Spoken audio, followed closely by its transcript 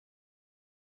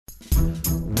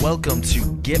Welcome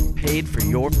to Get Paid for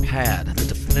Your Pad, the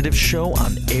definitive show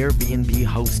on Airbnb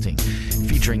hosting,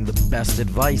 featuring the best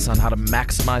advice on how to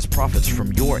maximize profits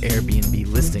from your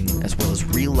Airbnb listing, as well as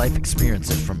real-life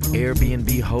experiences from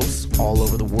Airbnb hosts all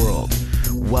over the world.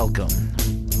 Welcome.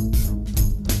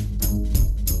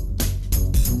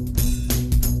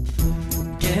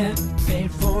 Get paid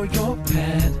for your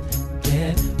pad.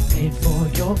 Get paid for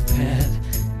your pad.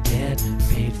 Get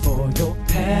paid for your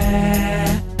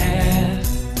pad.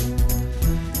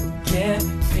 Get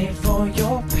paid for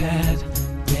your pad.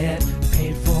 Get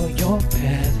paid for your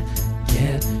pad.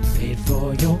 Get paid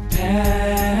for your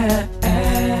pad.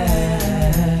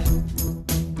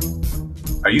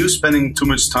 Are you spending too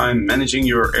much time managing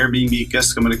your Airbnb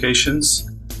guest communications?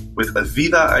 With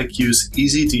Aviva IQ's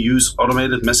easy-to-use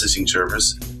automated messaging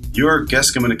service, your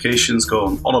guest communications go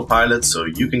on autopilot so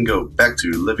you can go back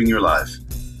to living your life.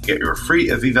 Get your free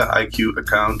Aviva IQ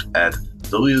account at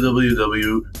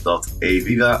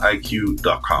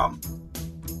www.avivaiq.com.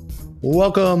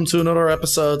 Welcome to another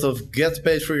episode of Get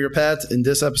Paid for Your Pad. In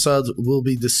this episode, we'll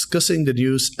be discussing the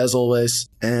news as always.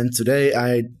 And today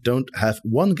I don't have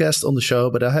one guest on the show,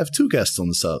 but I have two guests on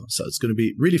the show. So it's going to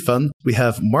be really fun. We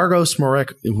have Margot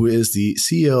Smorek, who is the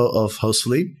CEO of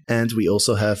Hostfully. And we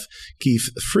also have Keith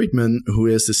Friedman, who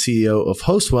is the CEO of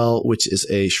Hostwell, which is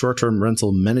a short-term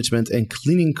rental management and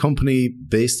cleaning company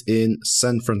based in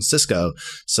San Francisco.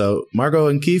 So Margot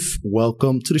and Keith,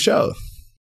 welcome to the show.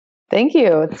 Thank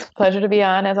you. It's a pleasure to be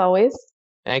on, as always.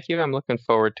 Thank you. I'm looking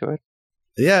forward to it.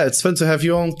 Yeah, it's fun to have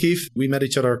you on, Keith. We met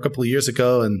each other a couple of years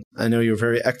ago, and I know you're a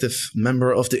very active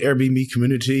member of the Airbnb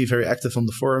community, very active on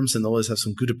the forums, and always have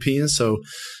some good opinions. So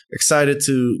excited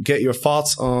to get your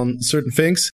thoughts on certain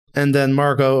things. And then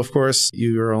Margot, of course,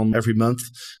 you're on every month.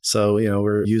 So,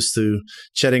 we're used to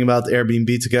chatting about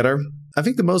Airbnb together. I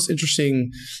think the most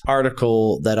interesting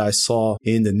article that I saw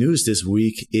in the news this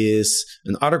week is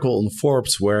an article on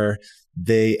Forbes where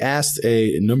they asked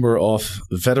a number of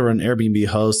veteran Airbnb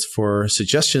hosts for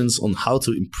suggestions on how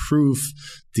to improve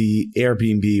the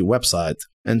Airbnb website.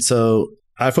 And so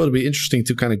I thought it'd be interesting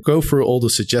to kind of go through all the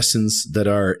suggestions that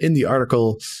are in the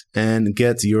article and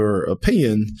get your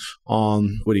opinion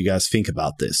on what you guys think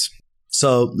about this.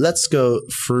 So let's go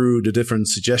through the different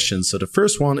suggestions. So the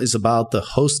first one is about the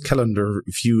host calendar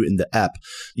view in the app.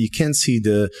 You can't see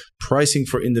the pricing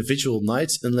for individual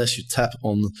nights unless you tap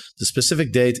on the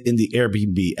specific date in the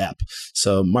Airbnb app.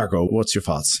 So Margot, what's your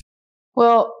thoughts?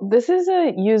 Well, this is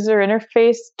a user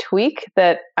interface tweak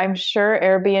that I'm sure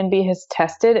Airbnb has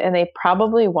tested, and they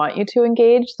probably want you to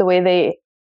engage the way they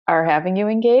are having you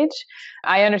engage.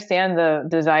 I understand the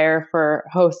desire for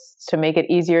hosts to make it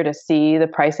easier to see the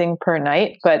pricing per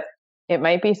night, but it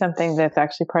might be something that's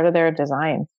actually part of their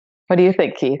design. What do you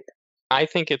think, Keith? I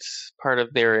think it's part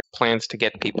of their plans to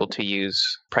get people to use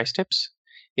price tips.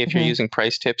 If you're using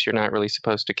price tips, you're not really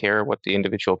supposed to care what the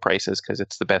individual price is because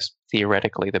it's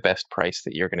theoretically the best price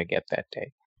that you're going to get that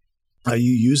day. Are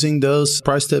you using those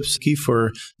price tips, Keith,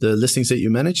 for the listings that you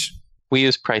manage? We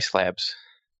use Price Labs.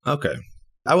 Okay.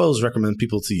 I will always recommend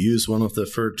people to use one of the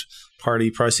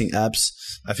third-party pricing apps.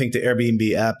 I think the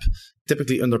Airbnb app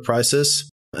typically underprices.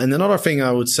 And another thing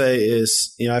I would say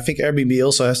is, I think Airbnb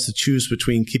also has to choose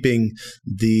between keeping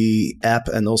the app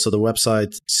and also the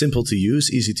website simple to use,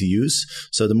 easy to use.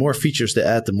 So the more features they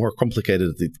add, the more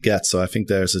complicated it gets. So I think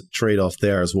there's a trade-off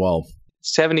there as well.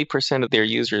 70% of their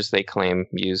users, they claim,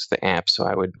 use the app. So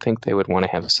I would think they would want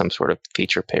to have some sort of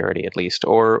feature parity at least,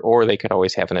 or they could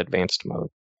always have an advanced mode.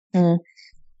 Mm.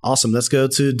 Awesome. Let's go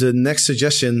to the next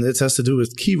suggestion. It has to do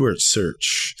with keyword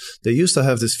search. They used to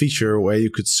have this feature where you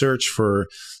could search for,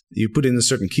 you put in a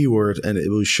certain keyword and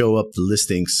it will show up the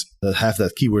listings that have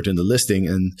that keyword in the listing.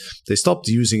 And they stopped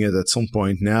using it at some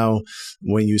point. Now,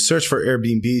 when you search for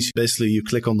Airbnbs, basically you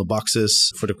click on the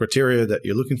boxes for the criteria that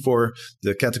you're looking for,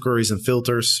 the categories and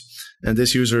filters. And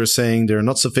this user is saying they're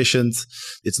not sufficient.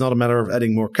 It's not a matter of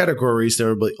adding more categories.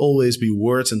 There will always be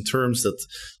words and terms that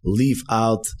leave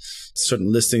out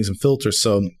certain listings and filters.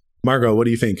 So, Margot, what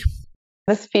do you think?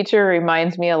 This feature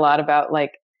reminds me a lot about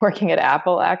working at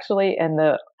Apple, actually, and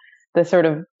the sort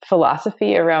of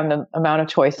philosophy around the amount of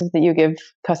choices that you give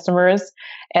customers.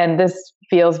 And this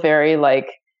feels very like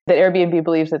that Airbnb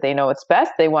believes that they know what's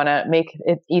best. They want to make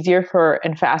it easier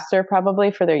and faster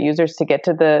probably for their users to get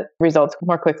to the results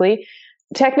more quickly.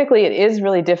 Technically, it is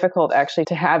really difficult actually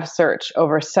to have search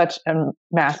over such a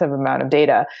massive amount of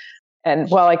data. And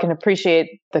while I can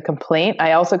appreciate the complaint,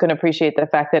 I also can appreciate the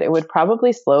fact that it would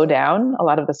probably slow down a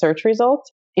lot of the search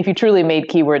results if you truly made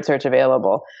keyword search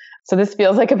available. So this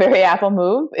feels like a very Apple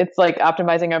move. It's like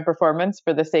optimizing on performance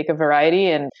for the sake of variety.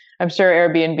 And I'm sure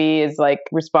Airbnb is like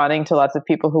responding to lots of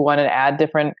people who want to add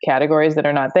different categories that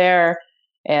are not there.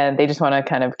 And they just want to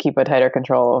kind of keep a tighter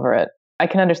control over it. I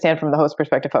can understand from the host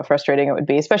perspective how frustrating it would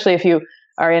be, especially if you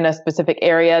are in a specific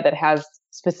area that has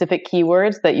specific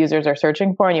keywords that users are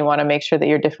searching for, and you want to make sure that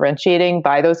you're differentiating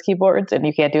by those keywords and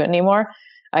you can't do it anymore.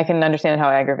 I can understand how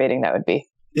aggravating that would be.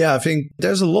 Yeah, I think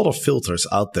there's a lot of filters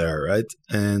out there, right?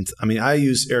 And I mean, I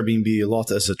use Airbnb a lot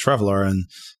as a traveler, and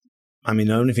I mean,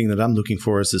 the only thing that I'm looking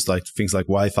for is just like things like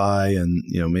Wi-Fi and,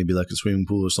 maybe like a swimming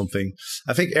pool or something.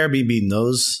 I think Airbnb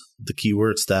knows the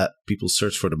keywords that people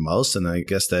search for the most, and I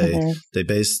guess they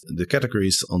base the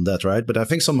categories on that, right? But I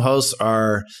think some hosts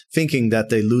are thinking that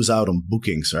they lose out on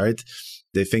bookings, right?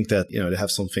 They think that, they have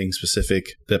something specific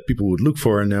that people would look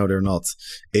for, and now they're not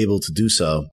able to do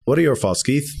so. What are your thoughts,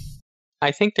 Keith?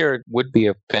 I think there would be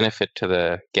a benefit to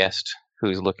the guest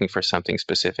who's looking for something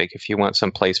specific. If you want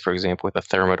some place, for example, with a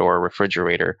Thermador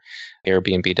refrigerator,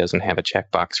 Airbnb doesn't have a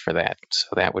checkbox for that. So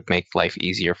that would make life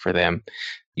easier for them.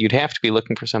 You'd have to be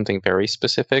looking for something very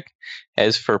specific.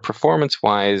 As for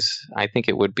performance-wise, I think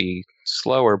it would be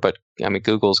slower, but I mean,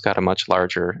 Google's got a much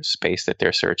larger space that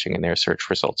they're searching, and their search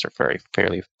results are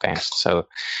fairly fast. So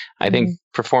I think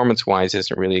performance-wise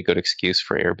isn't really a good excuse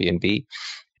for Airbnb,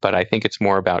 but I think it's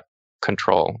more about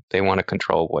control. They want to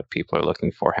control what people are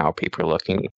looking for, how people are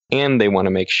looking, and they want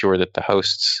to make sure that the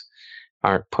hosts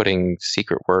aren't putting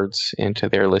secret words into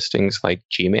their listings like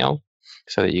Gmail,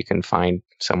 so that you can find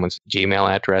someone's Gmail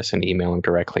address and email them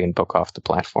directly and book off the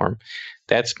platform.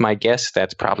 That's my guess.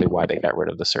 That's probably why they got rid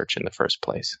of the search in the first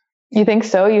place. You think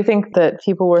so? You think that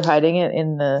people were hiding it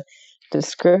in the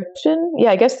description? Yeah,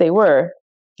 I guess they were.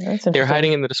 They're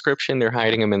hiding in the description. They're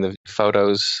hiding them in the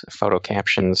photos, photo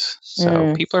captions.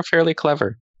 So people are fairly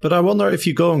clever. But I wonder if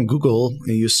you go on Google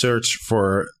and you search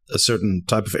for a certain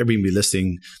type of Airbnb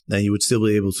listing, then you would still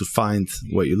be able to find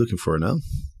what you're looking for, no?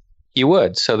 You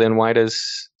would. So then why does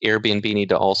Airbnb need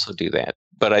to also do that?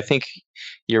 But I think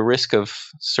your risk of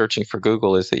searching for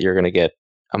Google is that you're going to get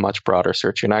a much broader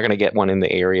search. You're not going to get one in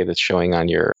the area that's showing on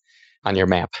your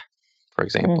map, for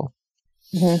example.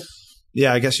 Mm-hmm.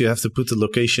 Yeah, I guess you have to put the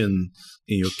location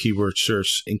in your keyword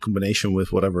search in combination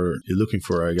with whatever you're looking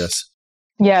for, I guess.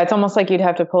 Yeah, it's almost like you'd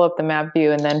have to pull up the map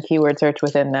view and then keyword search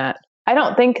within that. I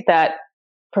don't think that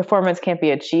performance can't be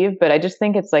achieved, but I just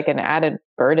think it's like an added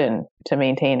burden to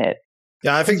maintain it.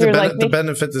 Yeah, I think the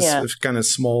benefit is kind of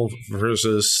small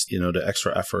versus, the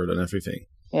extra effort and everything.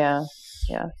 Yeah.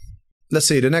 Let's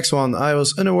see, the next one. I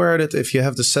was unaware that if you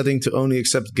have the setting to only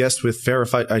accept guests with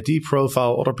verified ID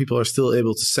profile, other people are still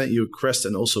able to send you a request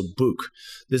and also book.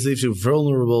 This leaves you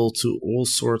vulnerable to all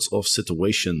sorts of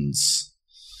situations.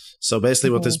 So basically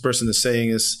what this person is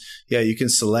saying is, you can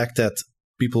select that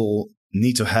people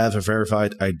need to have a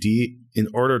verified ID in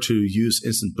order to use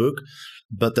Instant Book,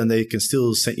 but then they can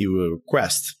still send you a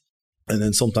request. And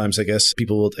then sometimes, I guess,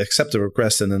 people will accept the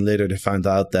request and then later they find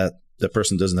out that the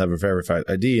person doesn't have a verified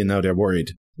ID and now they're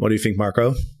worried. What do you think,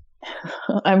 Marco?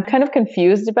 I'm kind of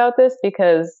confused about this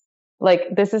because,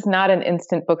 this is not an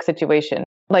Instant Book situation.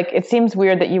 It seems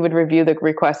weird that you would review the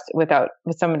request with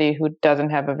somebody who doesn't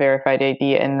have a verified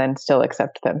ID and then still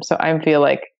accept them. So I feel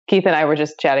like Keith and I were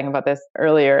just chatting about this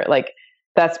earlier.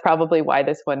 That's probably why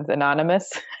this one's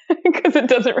anonymous, because it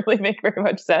doesn't really make very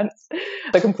much sense.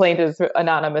 The complaint is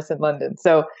anonymous in London.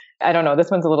 So I don't know.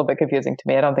 This one's a little bit confusing to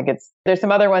me. I don't think there's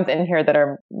some other ones in here that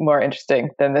are more interesting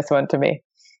than this one to me.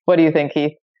 What do you think,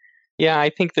 Keith? Yeah,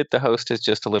 I think that the host is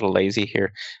just a little lazy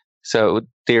here. So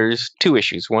there's two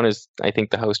issues. One is I think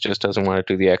the host just doesn't want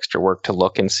to do the extra work to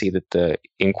look and see that the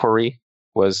inquiry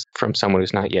was from someone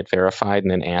who's not yet verified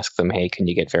and then ask them, hey, can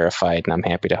you get verified? And I'm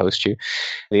happy to host you.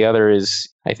 The other is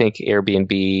I think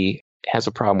Airbnb has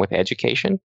a problem with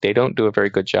education. They don't do a very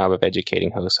good job of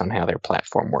educating hosts on how their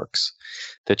platform works.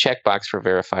 The checkbox for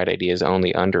verified ID is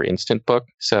only under Instant Book.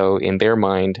 So in their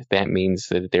mind, that means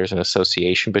that there's an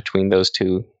association between those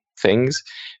two things.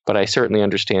 But I certainly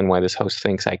understand why this host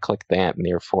thinks I clicked that, and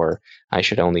therefore I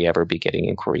should only ever be getting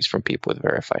inquiries from people with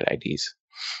verified IDs.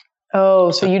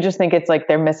 Oh, so you just think it's like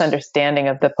their misunderstanding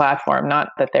of the platform, not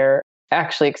that they're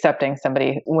actually accepting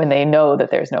somebody when they know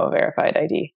that there's no verified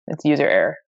ID. It's user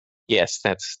error. Yes,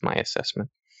 that's my assessment.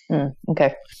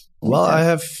 Okay. Well, I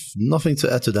have nothing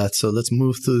to add to that, so let's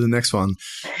move to the next one.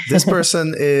 This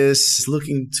person is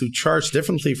looking to charge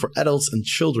differently for adults and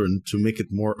children to make it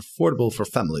more affordable for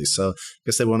families. So I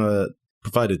guess they want to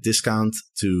provide a discount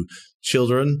to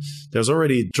children. There's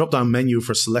already a drop-down menu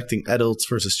for selecting adults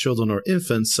versus children or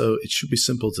infants, so it should be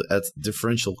simple to add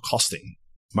differential costing.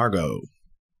 Margot.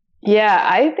 Yeah,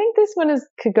 I think this one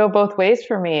could go both ways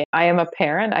for me. I am a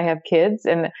parent, I have kids,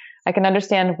 and I can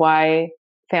understand why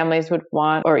families would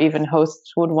want, or even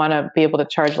hosts would want to be able to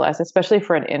charge less, especially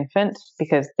for an infant,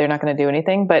 because they're not going to do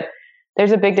anything. But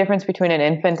there's a big difference between an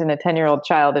infant and a 10-year-old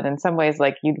child. And in some ways,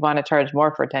 like you'd want to charge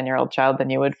more for a 10-year-old child than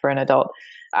you would for an adult.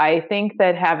 I think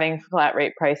that having flat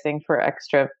rate pricing for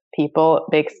extra people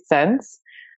makes sense.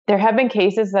 There have been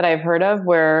cases that I've heard of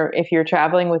where if you're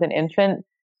traveling with an infant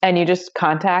and you just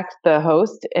contact the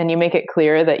host and you make it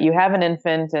clear that you have an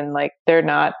infant and like they're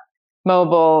not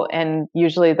mobile, and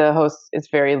usually the host is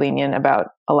very lenient about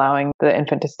allowing the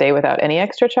infant to stay without any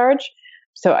extra charge.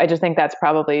 So I just think that's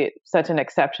probably such an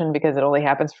exception because it only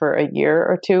happens for a year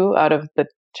or two out of the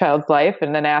child's life.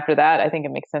 And then after that, I think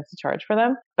it makes sense to charge for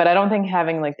them. But I don't think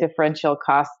having like differential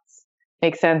costs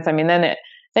makes sense. I mean, then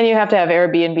you have to have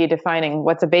Airbnb defining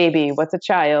what's a baby, what's a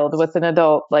child, what's an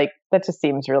adult. Like that just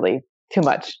seems really too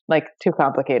much, like too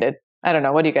complicated. I don't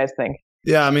know. What do you guys think?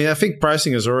 Yeah, I mean, I think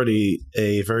pricing is already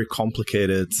a very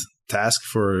complicated task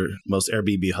for most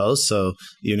Airbnb hosts. So,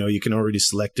 you can already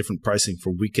select different pricing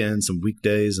for weekends and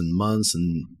weekdays and months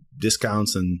and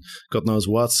discounts and God knows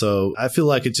what. So I feel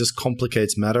like it just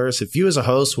complicates matters. If you as a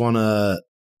host want to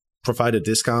provide a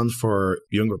discount for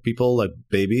younger people like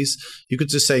babies, you could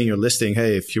just say in your listing,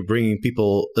 hey, if you're bringing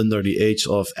people under the age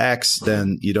of X,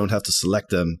 then you don't have to select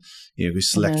them. We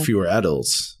select fewer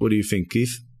adults. What do you think,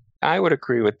 Keith? I would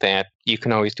agree with that. You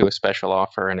can always do a special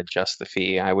offer and adjust the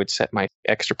fee. I would set my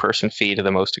extra person fee to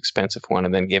the most expensive one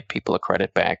and then give people a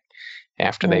credit back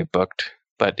after they've booked.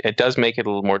 But it does make it a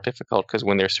little more difficult because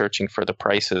when they're searching for the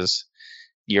prices,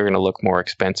 you're going to look more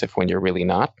expensive when you're really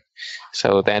not.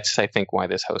 So that's, I think, why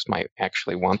this host might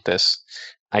actually want this.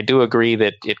 I do agree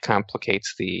that it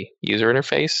complicates the user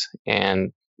interface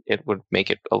and it would make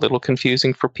it a little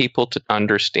confusing for people to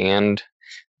understand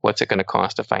what's it going to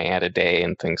cost if I add a day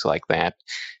and things like that.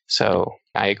 So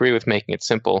I agree with making it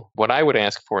simple. What I would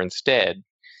ask for instead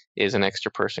is an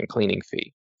extra person cleaning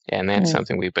fee. And that's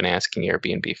something we've been asking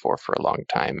Airbnb for a long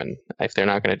time. And if they're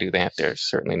not going to do that, they're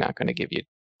certainly not going to give you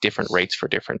different rates for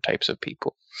different types of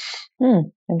people.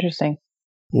 Interesting.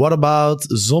 What about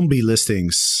zombie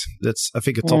listings? That's, I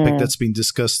think, a topic that's been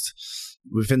discussed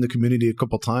within the community a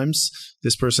couple of times.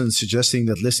 This person is suggesting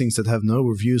that listings that have no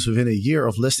reviews within a year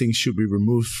of listing should be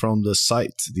removed from the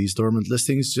site. These dormant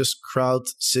listings just crowd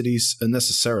cities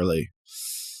unnecessarily.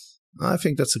 I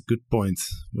think that's a good point.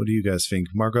 What do you guys think,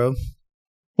 Margot?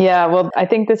 Yeah, well, I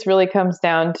think this really comes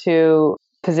down to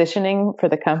positioning for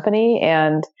the company.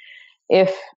 And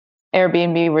if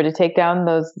Airbnb were to take down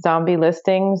those zombie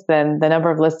listings, then the number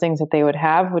of listings that they would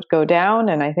have would go down.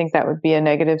 And I think that would be a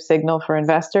negative signal for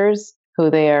investors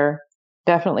who they are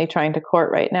definitely trying to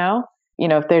court right now.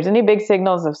 If there's any big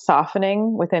signals of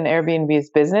softening within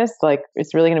Airbnb's business, like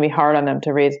it's really going to be hard on them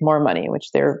to raise more money,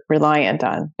 which they're reliant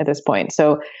on at this point.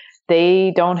 So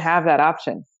they don't have that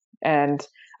option. And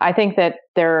I think that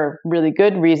there are really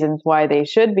good reasons why they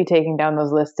should be taking down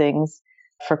those listings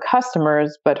for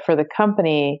customers, but for the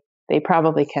company, they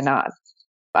probably cannot.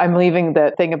 I'm leaving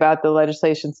the thing about the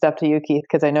legislation stuff to you, Keith,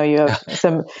 because I know you have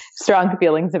some strong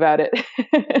feelings about it.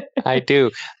 I do.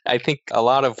 I think a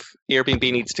lot of Airbnb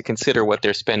needs to consider what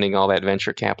they're spending all that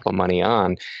venture capital money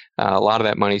on. A lot of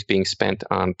that money is being spent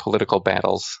on political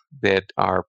battles that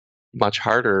are much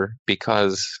harder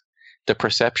because the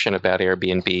perception about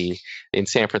Airbnb in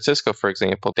San Francisco, for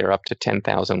example, they're up to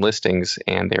 10,000 listings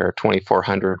and there are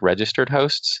 2,400 registered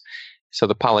hosts. So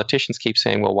the politicians keep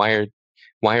saying, well,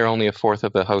 why are only a fourth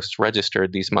of the hosts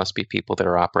registered? These must be people that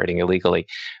are operating illegally.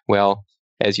 Well,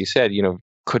 as you said,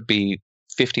 could be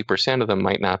 50% of them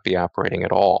might not be operating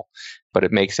at all. But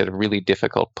it makes it a really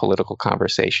difficult political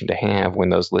conversation to have when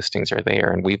those listings are there.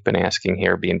 And we've been asking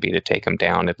Airbnb to take them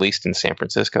down, at least in San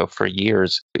Francisco, for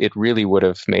years. It really would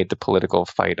have made the political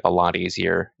fight a lot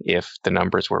easier if the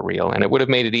numbers were real. And it would have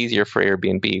made it easier for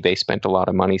Airbnb. They spent a lot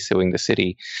of money suing the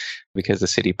city because the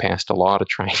city passed a law to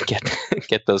try and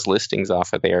get those listings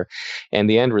off of there. And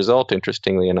the end result,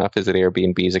 interestingly enough, is that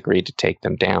Airbnb has agreed to take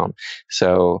them down.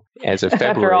 So as of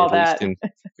February, all that.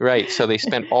 Right. So they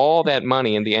spent all that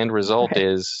money, and the end result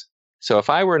is, so if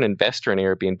I were an investor in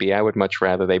Airbnb, I would much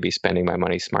rather they be spending my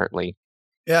money smartly.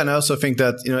 Yeah, and I also think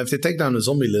that, if they take down the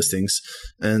zombie listings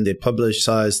and they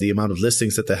publicize the amount of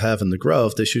listings that they have and the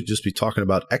growth, they should just be talking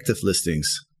about active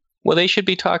listings. Well, they should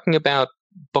be talking about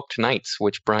booked nights,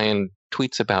 which Brian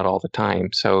tweets about all the time.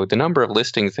 So the number of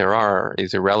listings there are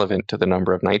is irrelevant to the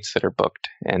number of nights that are booked.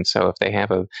 And so if they have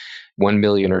a 1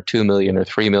 million or 2 million or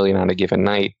 3 million on a given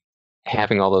night,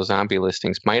 having all those zombie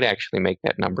listings might actually make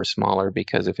that number smaller,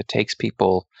 because if it takes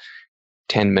people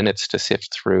 10 minutes to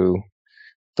sift through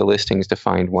the listings to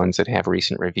find ones that have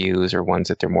recent reviews or ones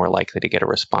that they're more likely to get a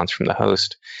response from the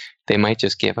host, they might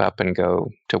just give up and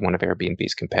go to one of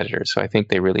Airbnb's competitors. So I think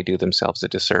they really do themselves a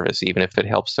disservice. Even if it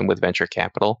helps them with venture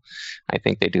capital, I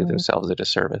think they do themselves a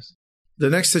disservice.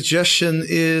 The next suggestion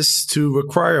is to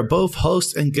require both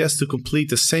host and guest to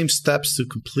complete the same steps to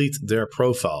complete their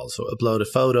profile. So upload a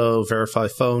photo, verify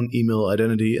phone, email,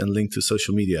 identity, and link to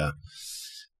social media.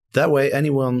 That way,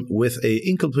 anyone with an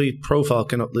incomplete profile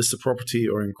cannot list a property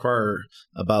or inquire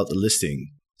about the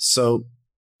listing. So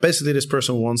basically, this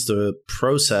person wants the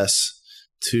process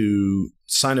to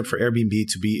sign up for Airbnb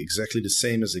to be exactly the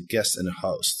same as a guest and a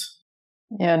host.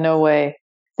 Yeah, no way.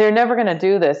 They're never going to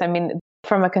do this. I mean,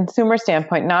 from a consumer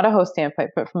standpoint, not a host standpoint,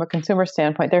 but from a consumer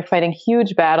standpoint, they're fighting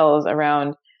huge battles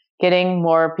around getting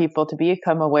more people to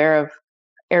become aware of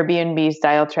Airbnb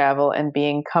style travel and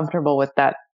being comfortable with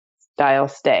that style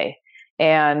stay.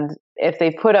 And if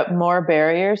they put up more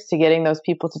barriers to getting those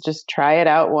people to just try it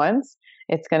out once,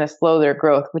 it's going to slow their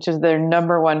growth, which is their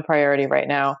number one priority right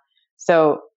now.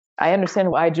 So I understand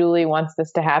why Julie wants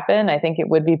this to happen. I think it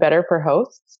would be better for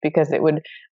hosts because it would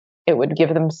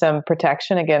give them some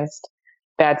protection against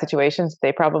bad situations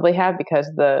they probably have because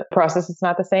the process is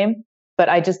not the same. But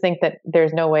I just think that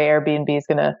there's no way Airbnb is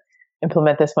going to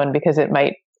implement this one because it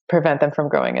might prevent them from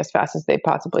growing as fast as they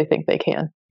possibly think they can.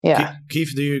 Yeah.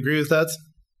 Keith, do you agree with that?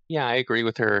 Yeah, I agree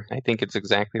with her. I think it's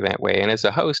exactly that way. And as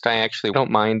a host, I actually don't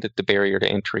mind that the barrier to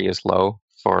entry is low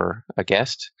for a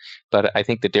guest. But I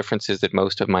think the difference is that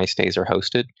most of my stays are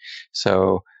hosted.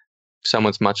 So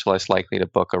someone's much less likely to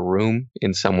book a room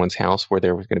in someone's house where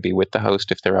they're going to be with the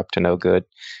host if they're up to no good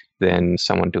than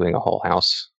someone doing a whole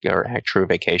house or a true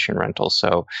vacation rental.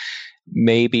 So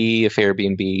maybe if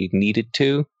Airbnb needed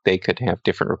to, they could have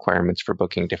different requirements for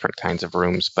booking different kinds of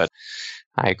rooms. But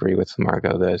I agree with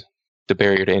Margot. The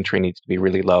barrier to entry needs to be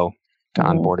really low to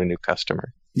onboard a new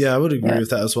customer. Yeah, I would agree with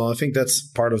that as well. I think that's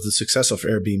part of the success of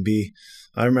Airbnb.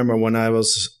 I remember when I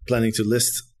was planning to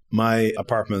list my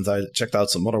apartment, I checked out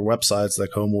some other websites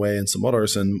like HomeAway and some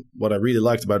others. And what I really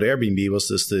liked about Airbnb was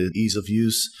just the ease of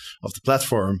use of the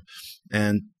platform.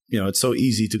 And, it's so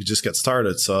easy to just get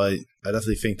started. So I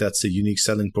definitely think that's a unique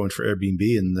selling point for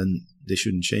Airbnb, and then they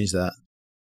shouldn't change that.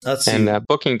 Let's see. And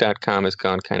Booking.com has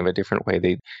gone kind of a different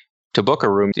way. To book a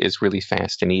room is really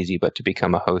fast and easy, but to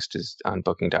become a host on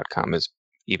Booking.com is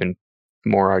even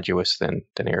more arduous than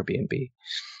Airbnb.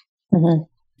 Mm-hmm.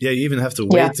 Yeah, you even have to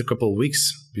wait a couple of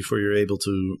weeks before you're able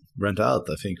to rent out,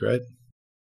 I think, right?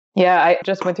 Yeah, I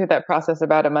just went through that process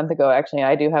about a month ago. Actually,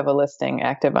 I do have a listing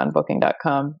active on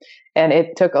Booking.com, and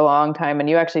it took a long time. And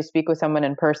you actually speak with someone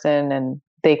in person, and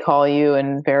they call you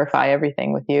and verify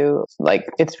everything with you. Like,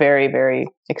 it's very, very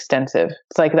extensive.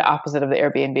 It's like the opposite of the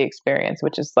Airbnb experience,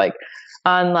 which is like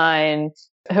online,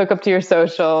 hook up to your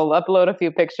social, upload a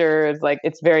few pictures. Like,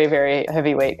 it's very, very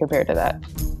heavyweight compared to that.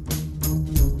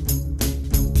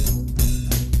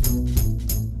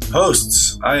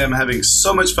 Hosts, I am having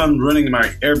so much fun running my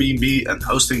Airbnb and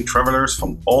hosting travelers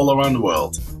from all around the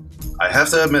world. I have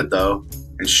to admit though,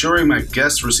 ensuring my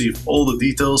guests receive all the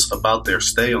details about their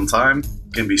stay on time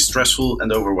can be stressful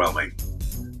and overwhelming.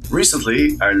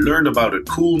 Recently, I learned about a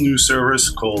cool new service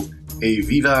called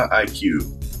Aviva IQ.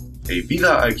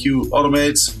 Aviva IQ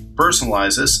automates,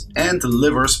 personalizes, and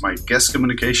delivers my guest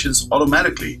communications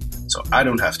automatically, so I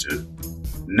don't have to.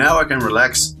 Now I can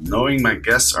relax knowing my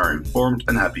guests are informed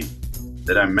and happy.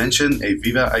 Did I mention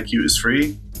Aviva IQ is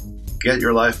free? Get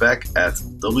your life back at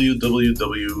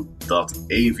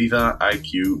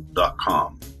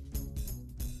www.avivaiq.com.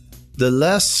 The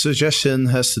last suggestion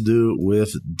has to do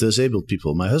with disabled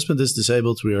people. My husband is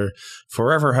disabled. We are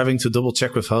forever having to double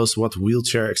check with hosts what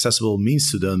wheelchair accessible means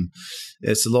to them.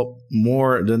 It's a lot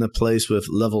more than a place with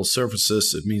level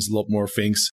surfaces. It means a lot more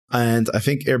things. And I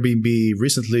think Airbnb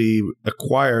recently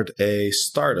acquired a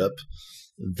startup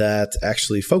that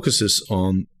actually focuses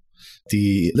on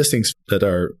the listings that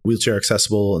are wheelchair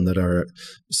accessible and that are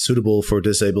suitable for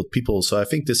disabled people. So I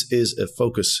think this is a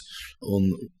focus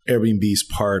on Airbnb's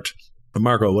part.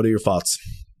 Margot, what are your thoughts?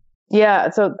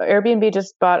 Yeah, so Airbnb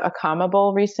just bought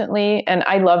Accomable recently, and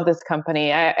I love this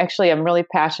company. I'm really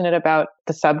passionate about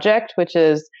the subject, which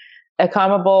is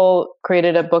Accomable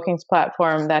created a bookings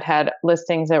platform that had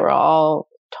listings that were all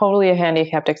totally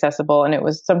handicapped accessible, and it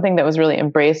was something that was really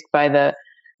embraced by the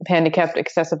handicapped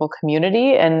accessible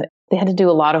community, and they had to do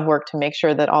a lot of work to make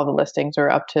sure that all the listings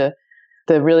were up to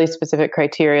the really specific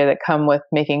criteria that come with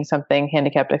making something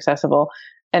handicapped accessible.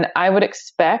 And I would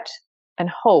expect and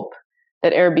hope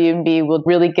that Airbnb will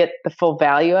really get the full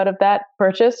value out of that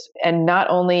purchase and not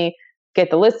only get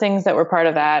the listings that were part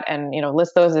of that and,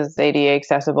 list those as ADA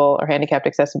accessible or handicapped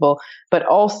accessible, but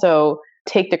also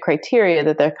take the criteria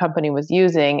that their company was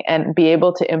using and be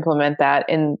able to implement that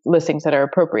in listings that are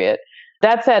appropriate.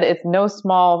 That said, it's no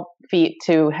small feat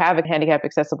to have a handicap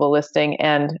accessible listing.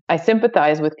 And I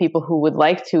sympathize with people who would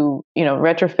like to,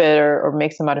 retrofit or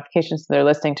make some modifications to their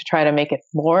listing to try to make it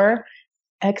more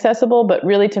accessible. But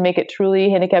really, to make it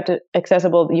truly handicapped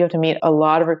accessible, you have to meet a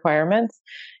lot of requirements.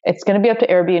 It's going to be up to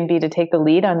Airbnb to take the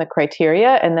lead on the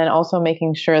criteria, and then also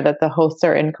making sure that the hosts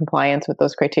are in compliance with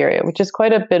those criteria, which is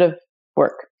quite a bit of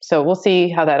work. So we'll see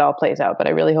how that all plays out. But I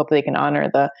really hope they can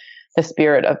honor the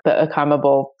spirit of the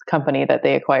Accomable company that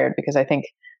they acquired, because I think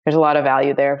there's a lot of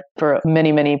value there for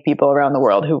many, many people around the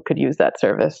world who could use that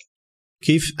service.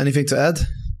 Keith, anything to add?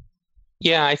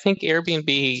 Yeah, I think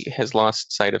Airbnb has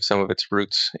lost sight of some of its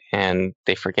roots, and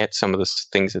they forget some of the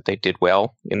things that they did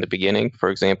well in the beginning. For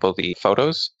example, the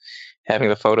photos. Having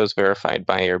the photos verified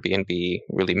by Airbnb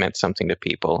really meant something to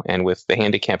people. And with the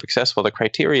handicap accessible, the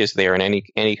criteria is there, and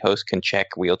any host can check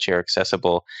wheelchair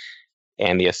accessible.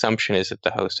 And the assumption is that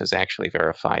the host has actually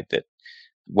verified that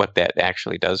what that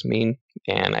actually does mean.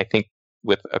 And I think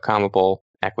with Accomable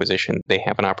acquisition, they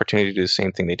have an opportunity to do the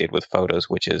same thing they did with photos,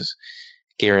 which is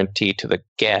guarantee to the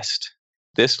guest,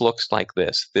 this looks like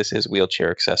this. This is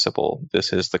wheelchair accessible.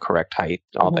 This is the correct height.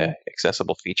 All the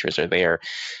accessible features are there.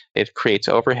 It creates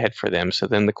overhead for them. So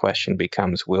then the question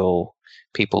becomes, will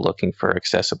people looking for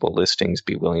accessible listings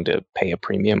be willing to pay a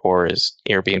premium, or is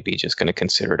Airbnb just going to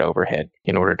consider it overhead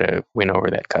in order to win over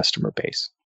that customer base?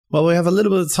 Well, we have a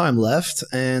little bit of time left,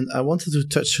 and I wanted to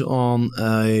touch on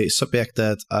a subject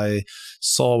that I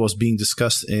saw was being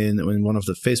discussed in one of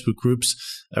the Facebook groups.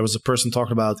 There was a person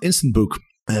talking about Instant Book,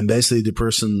 and basically the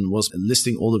person was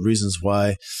listing all the reasons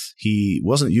why he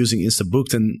wasn't using Instant Book.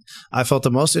 And I thought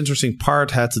the most interesting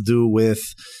part had to do with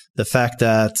the fact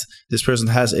that this person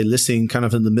has a listing kind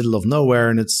of in the middle of nowhere,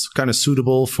 and it's kind of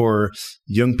suitable for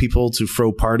young people to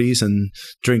throw parties and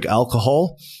drink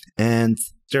alcohol. And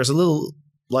there's a little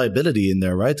liability in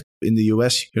there, right? In the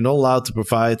US, you're not allowed to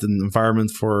provide an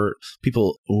environment for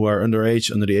people who are underage,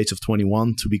 under the age of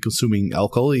 21, to be consuming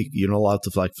alcohol. You're not allowed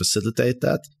to facilitate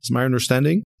that, is my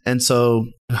understanding. And so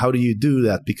how do you do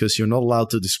that? Because you're not allowed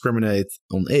to discriminate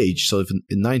on age. So if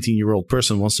a 19-year-old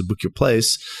person wants to book your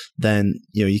place, then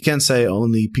you can't say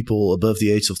only people above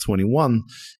the age of 21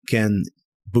 can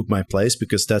book my place,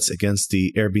 because that's against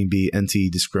the Airbnb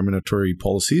anti-discriminatory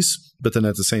policies. But then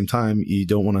at the same time, you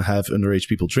don't want to have underage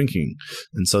people drinking.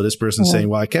 And so this person's saying,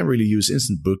 well, I can't really use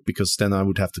Instant Book because then I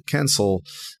would have to cancel.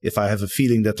 If I have a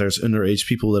feeling that there's underage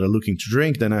people that are looking to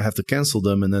drink, then I have to cancel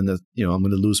them. And then I'm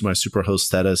going to lose my superhost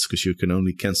status, because you can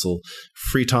only cancel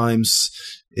 3 times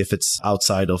if it's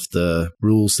outside of the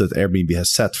rules that Airbnb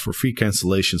has set for free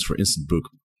cancellations for Instant Book.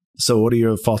 So what are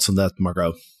your thoughts on that,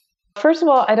 Margot? First of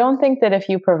all, I don't think that if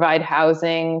you provide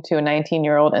housing to a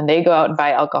 19-year-old and they go out and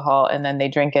buy alcohol and then they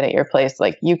drink it at your place,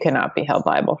 you cannot be held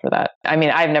liable for that. I mean,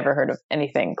 I've never heard of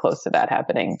anything close to that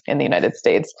happening in the United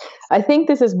States. I think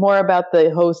this is more about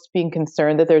the host being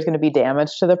concerned that there's going to be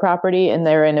damage to the property and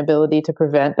their inability to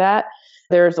prevent that.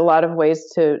 There's a lot of ways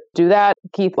to do that.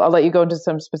 Keith, I'll let you go into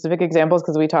some specific examples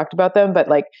because we talked about them. But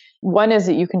one is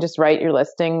that you can just write your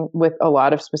listing with a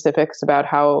lot of specifics about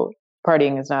how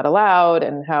partying is not allowed,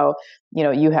 and how,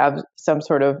 you have some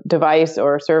sort of device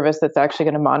or service that's actually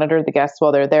going to monitor the guests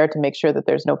while they're there to make sure that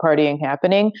there's no partying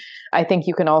happening. I think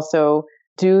you can also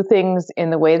do things in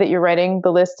the way that you're writing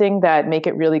the listing that make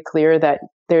it really clear that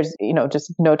there's,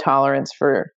 just no tolerance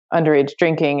for underage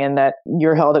drinking, and that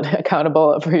you're held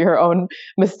accountable for your own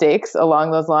mistakes along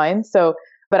those lines.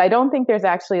 But I don't think there's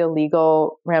actually a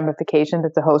legal ramification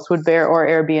that the host would bear or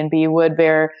Airbnb would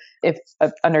bear if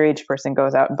an underage person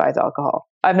goes out and buys alcohol.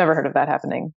 I've never heard of that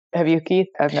happening. Have you, Keith?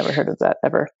 I've never heard of that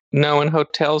ever. No, and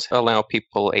hotels allow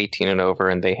people 18 and over,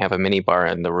 and they have a mini bar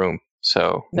in the room.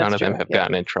 So none of them have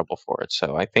gotten in trouble for it.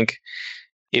 So I think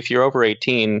if you're over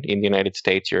 18 in the United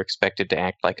States, you're expected to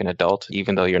act like an adult.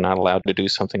 Even though you're not allowed to do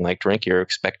something like drink, you're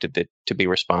expected to be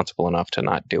responsible enough to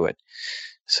not do it.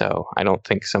 So I don't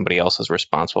think somebody else is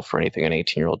responsible for anything an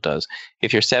 18-year-old does.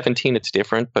 If you're 17, it's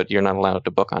different, but you're not allowed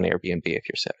to book on Airbnb if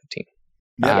you're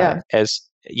 17.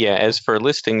 As for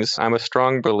listings, I'm a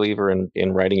strong believer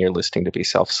in writing your listing to be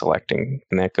self-selecting,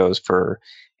 and that goes for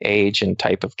age and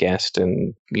type of guest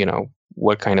and,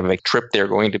 what kind of a trip they're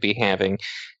going to be having,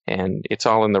 and it's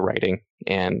all in the writing.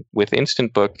 And with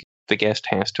Instant Book, the guest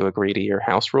has to agree to your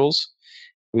house rules.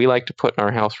 We like to put in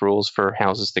our house rules for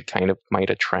houses that kind of might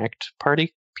attract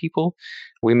party people.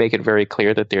 We make it very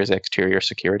clear that there's exterior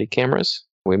security cameras.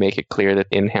 We make it clear that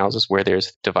in houses where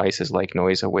there's devices like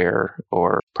Noise Aware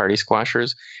or Party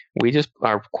Squashers, we just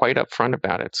are quite upfront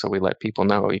about it. So we let people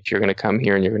know, if you're going to come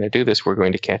here and you're going to do this, we're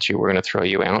going to catch you, we're going to throw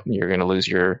you out, and you're going to lose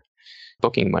your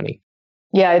booking money.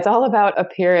 Yeah, it's all about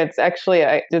appearance. Actually,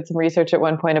 I did some research at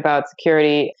one point about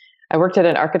security. I worked at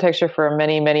an architecture firm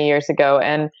many, many years ago,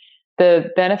 and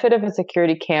the benefit of a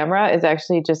security camera is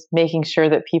actually just making sure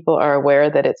that people are aware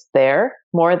that it's there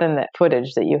more than the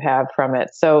footage that you have from it.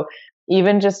 So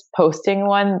even just posting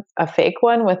a fake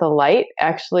one with a light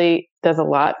actually does a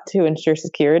lot to ensure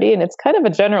security. And it's kind of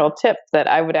a general tip that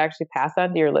I would actually pass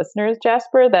on to your listeners,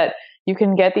 Jasper, that you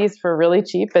can get these for really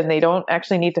cheap and they don't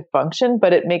actually need to function,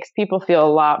 but it makes people feel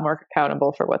a lot more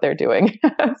accountable for what they're doing.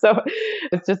 So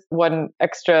it's just one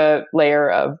extra layer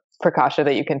of precaution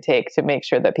that you can take to make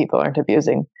sure that people aren't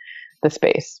abusing the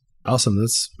space. Awesome.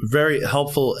 That's very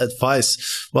helpful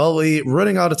advice. Well, we're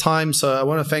running out of time, so I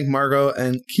want to thank Margot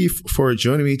and Keith for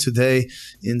joining me today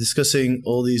in discussing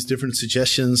all these different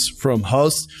suggestions from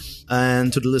hosts.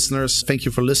 And to the listeners, thank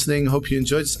you for listening. Hope you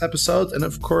enjoyed this episode. And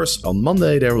of course, on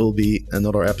Monday, there will be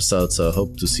another episode, so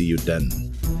hope to see you then.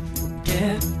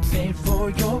 Get paid for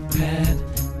your pet.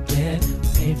 Get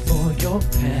paid for your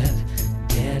pet.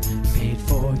 Get paid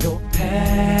for your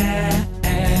pet.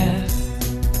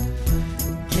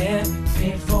 Get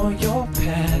paid for your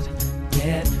pet.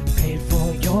 Get